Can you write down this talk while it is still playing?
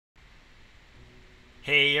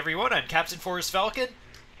Hey everyone, I'm Captain Forrest Falcon.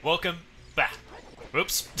 Welcome back.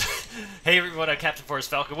 Whoops. Hey everyone, I'm Captain Forrest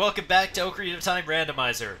Falcon. Welcome back to Ocarina of Time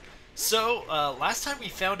Randomizer. So, last time we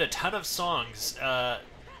found a ton of songs.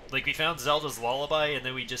 Like we found Zelda's Lullaby, and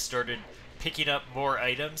then we just started picking up more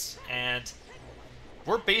items, and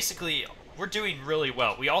we're doing really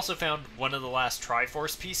well. We also found one of the last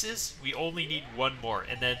Triforce pieces. We only need one more,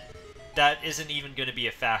 and then that isn't even going to be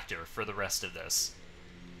a factor for the rest of this.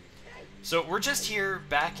 So we're just here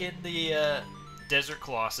back in the Desert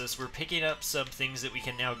Colossus. We're picking up some things that we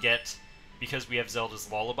can now get because we have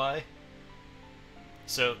Zelda's Lullaby.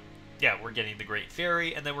 So, yeah, we're getting the Great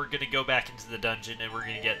Fairy, and then we're going to go back into the dungeon, and we're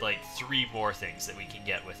going to get, like, 3 more things that we can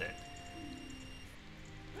get with it.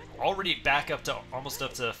 Already back up to, almost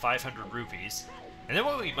up to 500 rupees. And then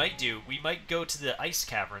what we might do, we might go to the Ice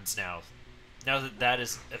Caverns now that that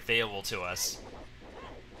is available to us.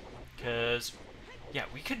 Because... yeah,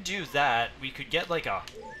 we could do that. We could get like a...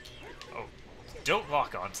 oh, don't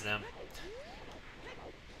lock onto them.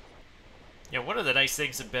 Yeah, one of the nice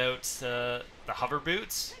things about the hover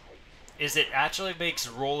boots is it actually makes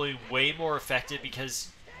rolling way more effective,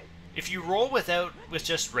 because if you roll with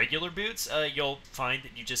just regular boots, you'll find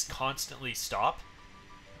that you just constantly stop,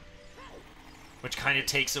 which kind of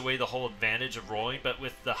takes away the whole advantage of rolling. But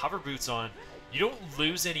with the hover boots on, you don't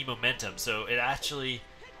lose any momentum, so it actually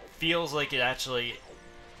feels like it actually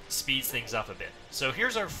speeds things up a bit. So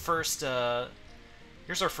here's our first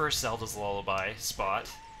Zelda's Lullaby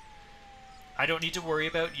spot. I don't need to worry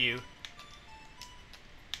about you.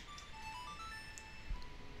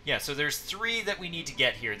 Yeah, so there's 3 that we need to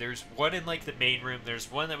get here. There's one in like the main room.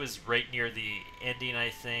 There's one that was right near the ending, I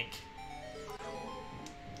think.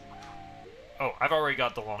 Oh, I've already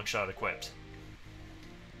got the long shot equipped.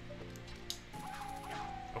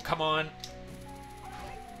 Oh, come on.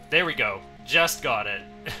 There we go. Just got it.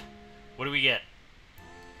 What do we get?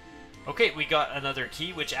 Okay, we got another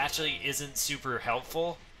key, which actually isn't super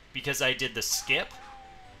helpful because I did the skip.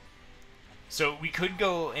 So we could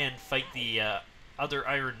go and fight the other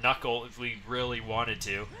Iron Knuckle if we really wanted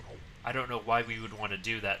to. I don't know why we would want to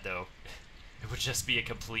do that, though. It would just be a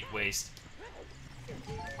complete waste.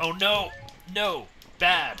 Oh no! No!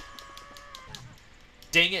 Bad!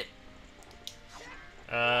 Dang it!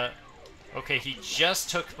 Okay, he just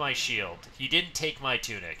took my shield. He didn't take my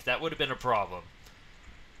tunic. That would have been a problem.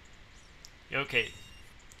 Okay.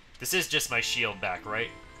 This is just my shield back, right?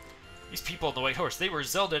 These people on the white horse, they were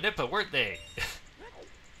Zelda and Impa, weren't they?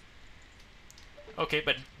 Okay,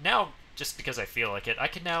 but now, just because I feel like it, I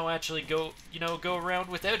can now actually go, go around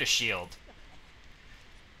without a shield.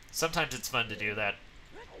 Sometimes it's fun to do that.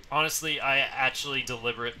 Honestly, I actually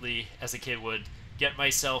deliberately, as a kid, would get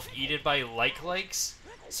myself eaten by like-likes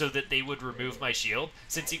so that they would remove my shield,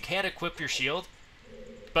 since you can't equip your shield.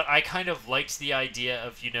 But I kind of liked the idea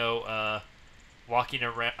of, walking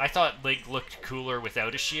around. I thought Link looked cooler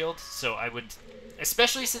without a shield, so I would,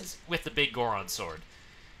 especially since with the big Goron sword.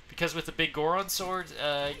 Because with the big Goron sword,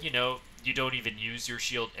 you don't even use your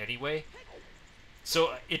shield anyway.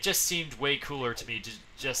 So it just seemed way cooler to me to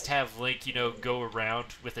just have Link, go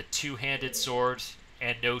around with a two-handed sword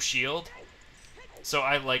and no shield. So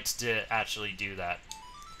I liked to actually do that.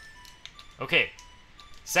 Okay,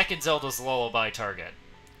 second Zelda's Lullaby target.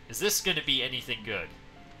 Is this going to be anything good?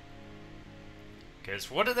 Because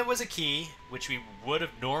one of them was a key, which we would have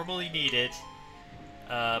normally needed,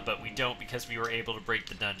 but we don't because we were able to break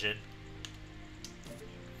the dungeon.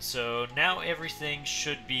 So now everything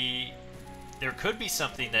should be... there could be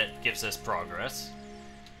something that gives us progress.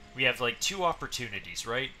 We have like 2 opportunities,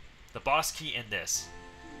 right? The boss key and this.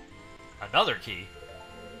 Another key?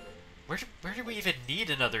 Where do we even need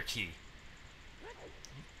another key?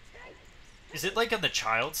 Is it like on the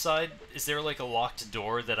child side? Is there like a locked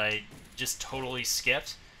door that I just totally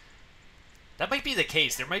skipped? That might be the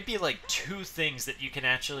case. There might be like 2 things that you can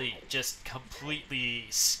actually just completely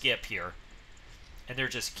skip here. And they're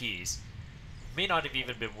just keys. May not have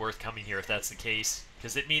even been worth coming here if that's the case.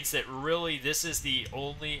 Because it means that really this is the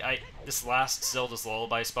only... this last Zelda's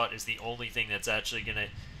Lullaby spot is the only thing that's actually going to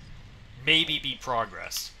maybe be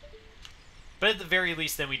progress. But at the very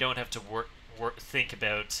least, then we don't have to think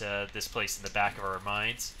about this place in the back of our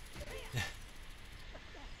minds.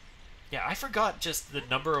 Yeah, I forgot just the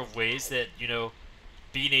number of ways that,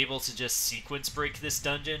 being able to just sequence break this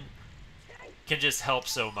dungeon can just help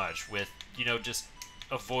so much with, just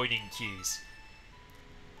avoiding keys.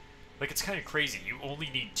 Like, it's kind of crazy. You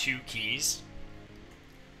only need 2 keys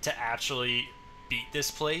to actually beat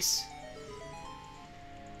this place.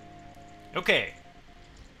 Okay.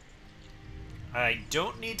 I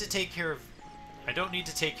don't need to take care of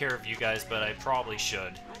you guys, but I probably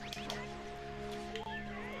should.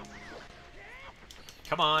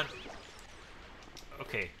 Come on.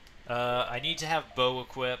 Okay. I need to have bow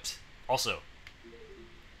equipped. Also,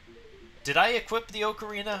 did I equip the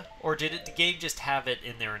Ocarina, or did the game just have it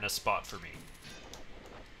in there in a spot for me?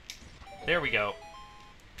 There we go.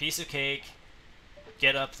 Piece of cake.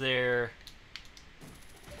 Get up there.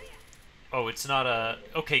 Oh, it's not a...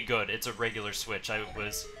 Okay, good. It's a regular switch. I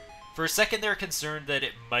was... For a second there, concerned that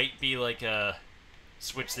it might be like a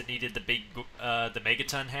switch that needed the big... the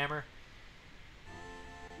Megaton hammer.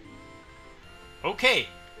 Okay.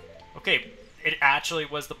 Okay, it actually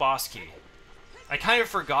was the boss key. I kind of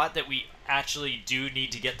forgot that we actually do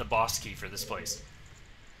need to get the boss key for this place.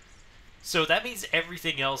 So that means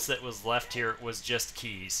everything else that was left here was just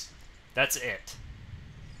keys. That's it.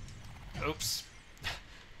 Oops.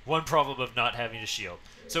 One problem of not having a shield.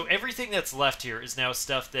 So everything that's left here is now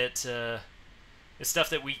stuff that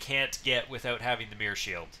we can't get without having the mirror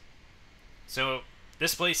shield. So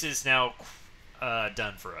this place is now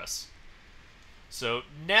done for us. So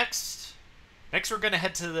next we're gonna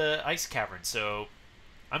head to the Ice Cavern. So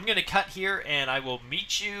I'm gonna cut here, and I will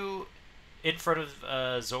meet you in front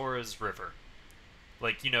of Zora's River,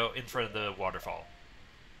 like, you know, in front of the waterfall.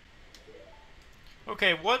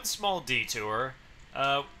 Okay, one small detour.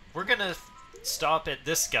 We're gonna stop at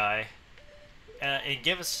this guy and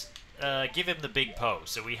give him the big Poe,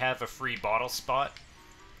 so we have a free bottle spot.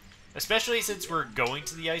 Especially since we're going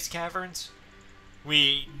to the Ice Caverns,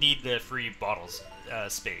 we need the free bottles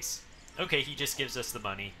space. Okay, he just gives us the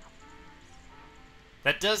money.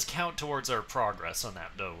 That does count towards our progress on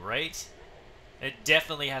that, though, right? It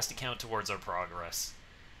definitely has to count towards our progress.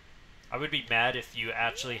 I would be mad if you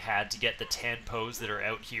actually had to get the 10 Poes that are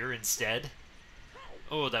out here instead.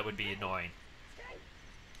 Oh, that would be annoying.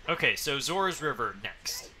 Okay, so Zora's River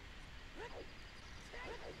next.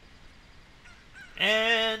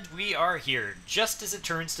 And we are here, just as it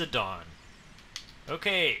turns to dawn.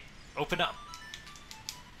 Okay, open up.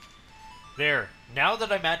 There. Now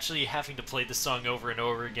that I'm actually having to play the song over and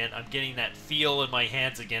over again, I'm getting that feel in my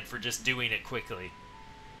hands again for just doing it quickly.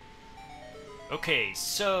 Okay,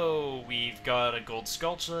 so we've got a gold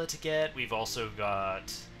sculpture to get. We've got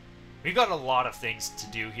a lot of things to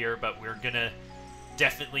do here, but we're gonna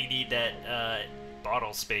definitely need that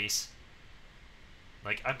bottle space.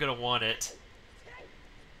 Like, I'm gonna want it.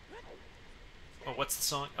 Oh, what's the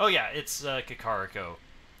song? Oh yeah, it's Kakariko.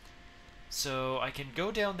 So I can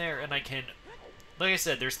go down there and I can, like I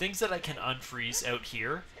said, there's things that I can unfreeze out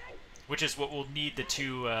here, which is what we'll need the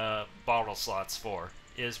 2 bottle slots for,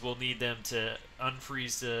 is we'll need them to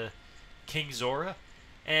unfreeze King Zora.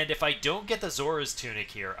 And if I don't get the Zora's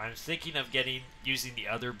tunic here, I'm thinking of using the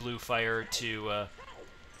other blue fire to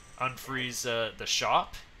unfreeze the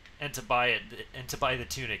shop and to buy the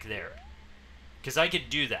tunic there, because I can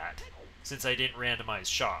do that since I didn't randomize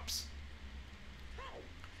shops.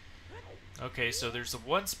 Okay, so there's the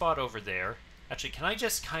one spot over there. Actually, can I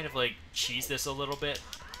just kind of like cheese this a little bit?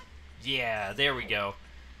 Yeah, there we go.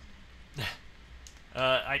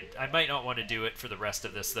 I might not want to do it for the rest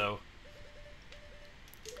of this though.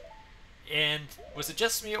 And was it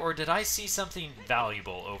just me, or did I see something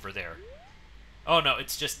valuable over there? Oh no,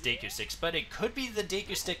 it's just Deku Sticks, but it could be the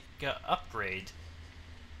Deku Stick upgrade,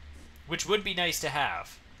 which would be nice to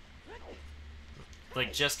have.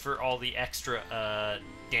 Like, just for all the extra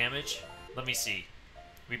damage. Let me see.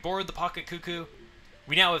 We borrowed the Pocket Cuckoo.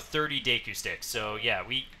 We now have 30 Deku Sticks, so yeah,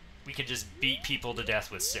 we can just beat people to death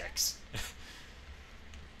with 6.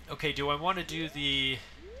 Okay, do I want to do the...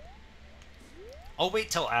 I'll wait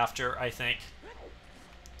till after, I think.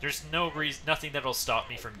 There's nothing that'll stop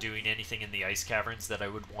me from doing anything in the Ice Caverns that I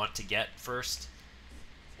would want to get first.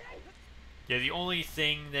 Yeah, the only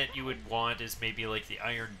thing that you would want is maybe like the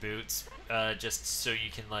iron boots, just so you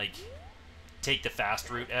can like take the fast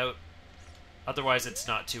route out. Otherwise, it's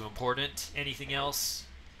not too important. Anything else?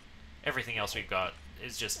 Everything else we've got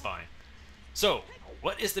is just fine. So,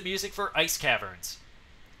 what is the music for Ice Caverns?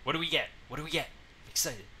 What do we get? What do we get? I'm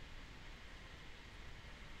excited.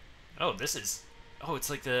 Oh, this is... Oh,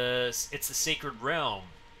 it's like it's the Sacred Realm,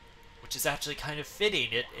 which is actually kind of fitting.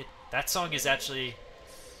 That song is actually...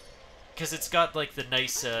 Because it's got like the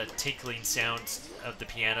nice tinkling sounds of the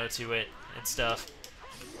piano to it and stuff.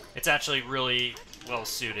 It's actually really well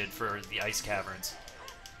suited for the Ice Caverns.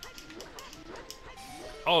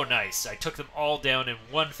 Oh, nice. I took them all down in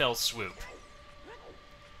one fell swoop.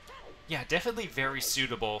 Yeah, definitely very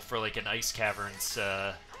suitable for like an Ice Caverns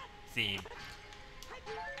theme.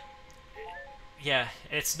 Yeah,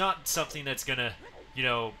 it's not something that's gonna, you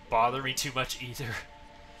know, bother me too much either.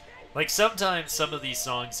 Like, sometimes some of these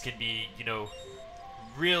songs can be, you know,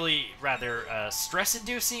 really rather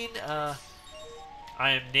stress-inducing.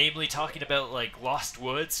 I am namely talking about like Lost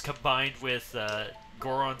Woods combined with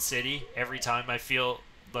Goron City. Every time I feel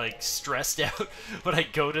like stressed out when I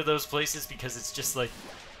go to those places because it's just like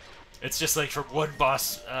from one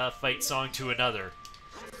boss fight song to another.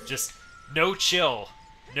 Just no chill.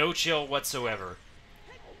 No chill whatsoever.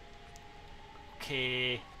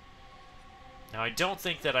 Okay. Now I don't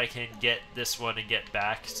think that I can get this one and get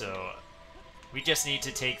back, so we just need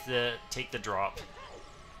to take the drop.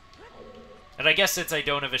 And I guess since I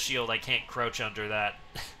don't have a shield, I can't crouch under that.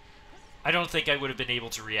 I don't think I would have been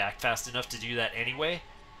able to react fast enough to do that anyway.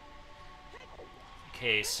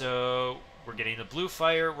 Okay, so we're getting the blue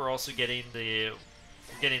fire. We're also getting the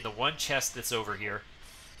one chest that's over here.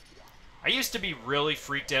 I used to be really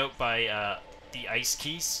freaked out by the ice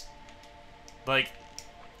keys. Like,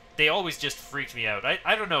 they always just freaked me out.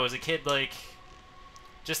 I don't know, as a kid, like,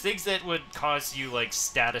 just things that would cause you, like,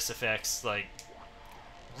 status effects, like,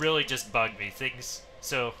 really just bugged me. Things,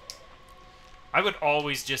 so I would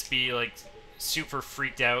always just be, like, super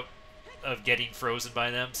freaked out of getting frozen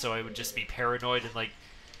by them, so I would just be paranoid and, like,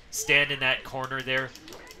 stand in that corner there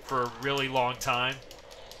for a really long time.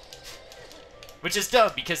 Which is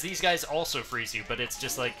dumb, because these guys also freeze you, but it's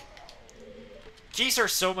just, like, keys are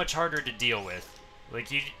so much harder to deal with. Like,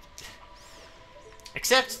 you...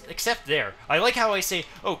 Except there. I like how I say,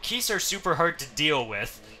 oh, keys are super hard to deal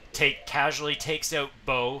with. Casually takes out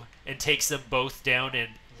Bo and takes them both down in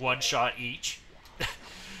one shot each.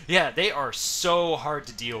 Yeah, they are so hard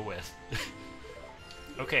to deal with.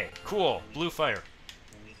 Okay, cool. Blue fire.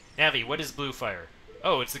 Navi, what is blue fire?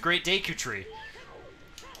 Oh, it's the Great Deku Tree.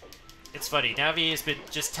 It's funny, Navi has been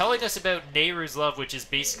just telling us about Nehru's Love, which is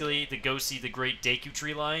basically the Go See the Great Deku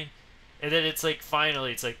Tree line. And then it's like,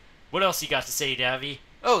 finally, it's like, what else you got to say, Navi?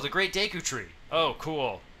 Oh, the Great Deku Tree. Oh,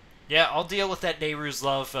 cool. Yeah, I'll deal with that Nehru's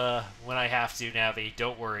Love when I have to, Navi.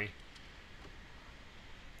 Don't worry.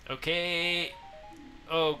 Okay.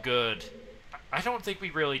 Oh, good. I don't think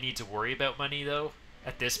we really need to worry about money, though,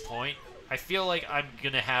 at this point. I feel like I'm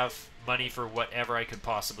going to have money for whatever I could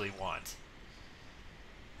possibly want.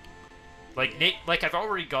 Like I've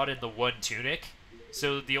already gotten the one tunic,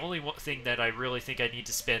 so the only thing that I really think I need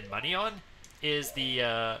to spend money on is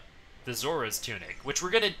the Zora's tunic, which we're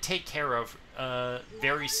going to take care of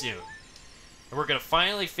very soon. And we're going to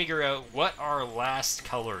finally figure out what our last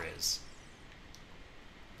color is.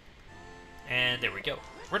 And there we go.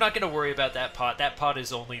 We're not going to worry about that pot. That pot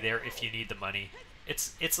is only there if you need the money.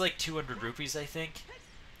 It's like 200 rupees, I think.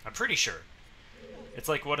 I'm pretty sure. It's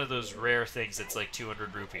like one of those rare things that's like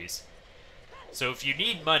 200 rupees. So if you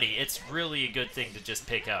need money, it's really a good thing to just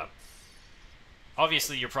pick up.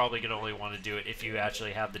 Obviously, you're probably going to only want to do it if you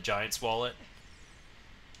actually have the Giant's Wallet.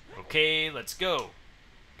 Okay, let's go.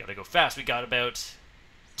 Gotta go fast. We got about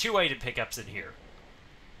 2 item pickups in here.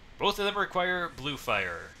 Both of them require blue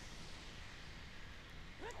fire.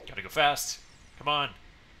 Gotta go fast. Come on.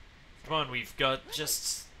 Come on, we've got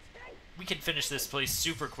just... We can finish this place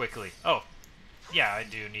super quickly. Oh, yeah, I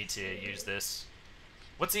do need to use this.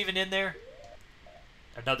 What's even in there?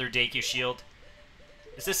 Another Deku Shield.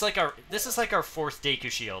 Is this like our... This is like our 4th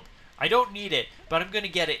Deku Shield. I don't need it, but I'm gonna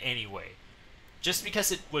get it anyway. Just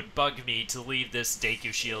because it would bug me to leave this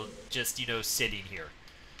Deku Shield just, you know, sitting here.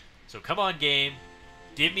 So come on, game.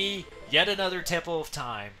 Give me yet another Temple of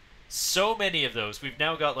Time. So many of those. We've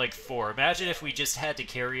now got like 4. Imagine if we just had to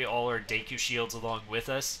carry all our Deku Shields along with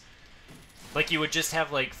us. Like you would just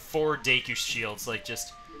have like 4 Deku Shields like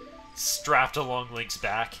just strapped along Link's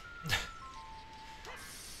back.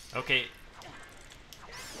 Okay.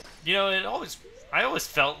 You know, I always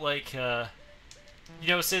felt like, you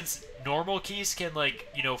know, since normal keys can, like,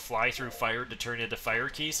 you know, fly through fire to turn into fire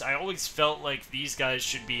keys, I always felt like these guys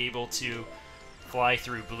should be able to fly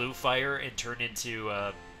through blue fire and turn into,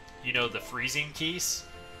 you know, the freezing keys.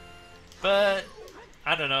 But,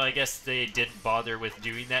 I don't know, I guess they didn't bother with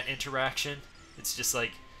doing that interaction. It's just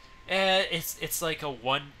like, it's like a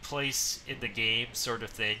one place in the game sort of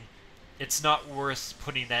thing. It's not worth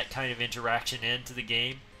putting that kind of interaction into the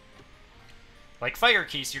game. Like fire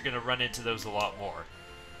keys, you're going to run into those a lot more.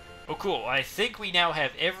 Oh cool, I think we now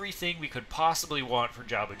have everything we could possibly want for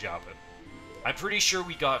Jabu Jabu. I'm pretty sure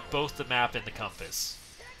we got both the map and the compass.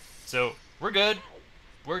 So, we're good.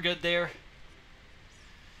 We're good there.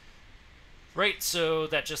 Right, so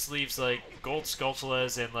that just leaves like gold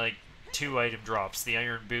Skulltulas and like 2 item drops, the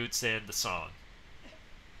Iron Boots and the Song.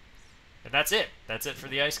 And that's it. That's it for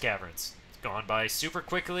the Ice Caverns. It's gone by super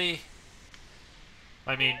quickly.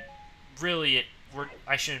 I mean, really,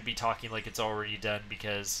 I shouldn't be talking like it's already done,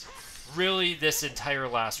 because really this entire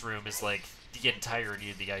last room is like the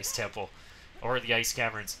entirety of the Ice Temple, or the Ice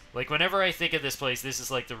Caverns. Like, whenever I think of this place, this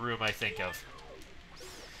is like the room I think of.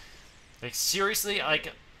 Like, seriously,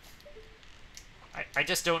 like, I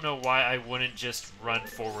just don't know why I wouldn't just run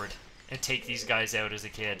forward and take these guys out as a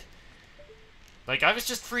kid. Like, I was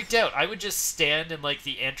just freaked out. I would just stand in, like,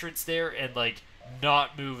 the entrance there and, like,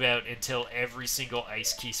 not move out until every single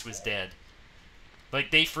ice piece was dead.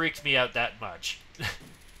 Like, they freaked me out that much.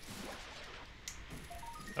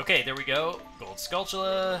 Okay, there we go. Gold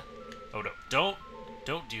Skulltula. Oh, no.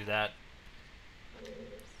 Don't do that.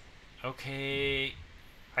 Okay.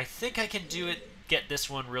 I think I can do it, get this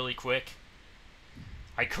one really quick.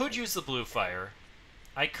 I could use the blue fire.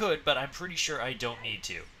 I could, but I'm pretty sure I don't need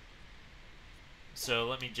to. So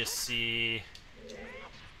let me just see.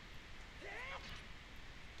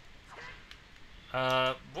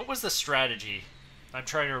 What was the strategy? I'm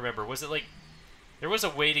trying to remember. Was it like... There was a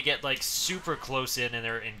way to get like super close in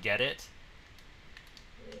there and get it?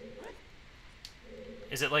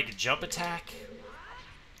 Is it like a jump attack?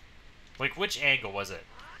 Like, which angle was it?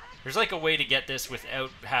 There's like a way to get this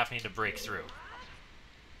without having to break through.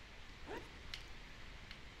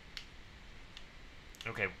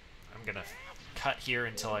 Okay, I'm gonna cut here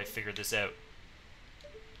until I figure this out.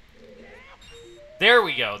 There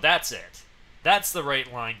we go, that's it. That's the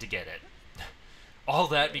right line to get it. All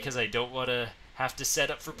that because I don't want to have to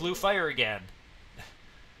set up for blue fire again.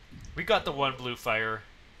 We got the one blue fire.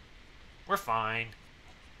 We're fine.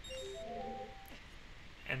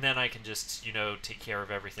 And then I can just, you know, take care of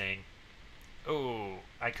everything. Oh,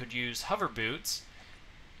 I could use hover boots.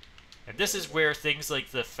 And this is where things like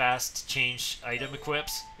the fast change item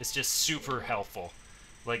equips is just super helpful.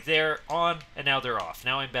 Like, they're on, and now they're off.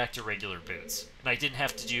 Now I'm back to regular boots. And I didn't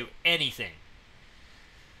have to do anything.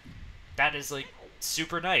 That is, like,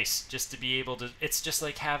 super nice, just to be able to... It's just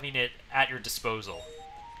like having it at your disposal.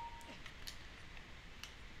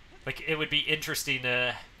 Like, it would be interesting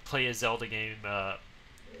to play a Zelda game,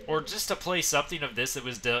 or just to play something of this that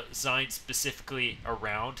was designed specifically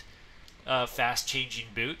around fast-changing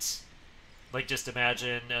boots. Like, just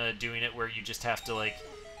imagine doing it where you just have to, like,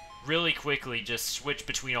 really quickly just switch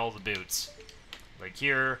between all the boots. Like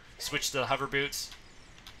here, switch to the hover boots.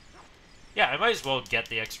 Yeah, I might as well get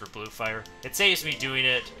the extra blue fire. It saves me doing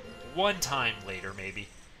it one time later, maybe.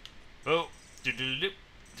 Oh.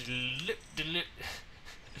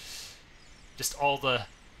 Just all the...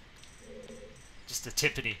 Just the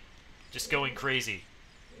timpani. Just going crazy.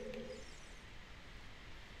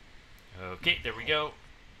 Okay, there we go.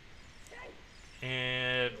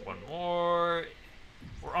 And one more.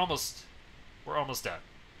 We're almost done.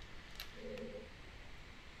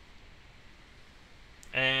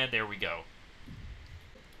 And there we go.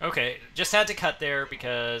 Okay, just had to cut there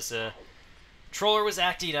because Troller was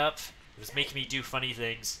acting up. It was making me do funny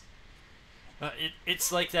things.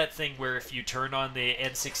 It's like that thing where if you turn on the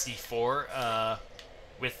N64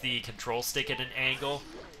 with the control stick at an angle,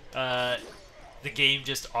 the game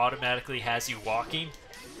just automatically has you walking.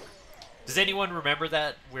 Does anyone remember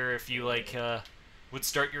that? Where if you like would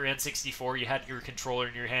start your N64, you had your controller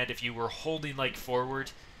in your hand. If you were holding like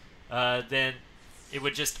forward, then it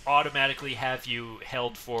would just automatically have you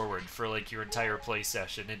held forward for like your entire play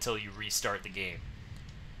session until you restart the game.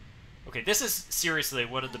 Okay, this is seriously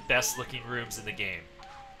one of the best looking rooms in the game.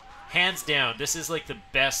 Hands down, this is like the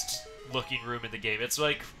best looking room in the game. It's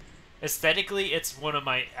like, aesthetically, it's one of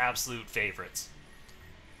my absolute favorites.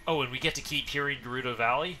 Oh, and we get to keep hearing Gerudo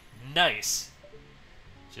Valley? Nice!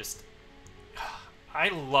 Just, I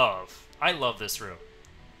love this room.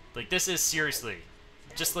 Like, this is seriously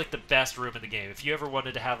just like the best room in the game. If you ever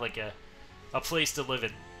wanted to have like a place to live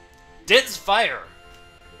in. Din's Fire!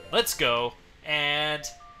 Let's go. And,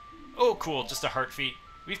 oh cool, just a heart feat.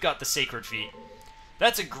 We've got the Sacred Feet.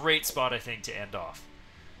 That's a great spot, I think, to end off.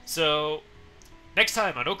 So, next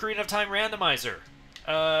time on Ocarina of Time Randomizer,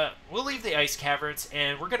 we'll leave the Ice Caverns,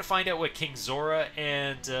 and we're going to find out what King Zora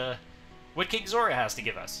and what King Zora has to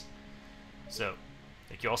give us. So,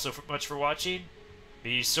 thank you all so much for watching.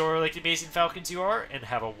 Be soar like the amazing falcons you are, and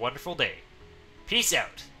have a wonderful day. Peace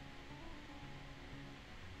out.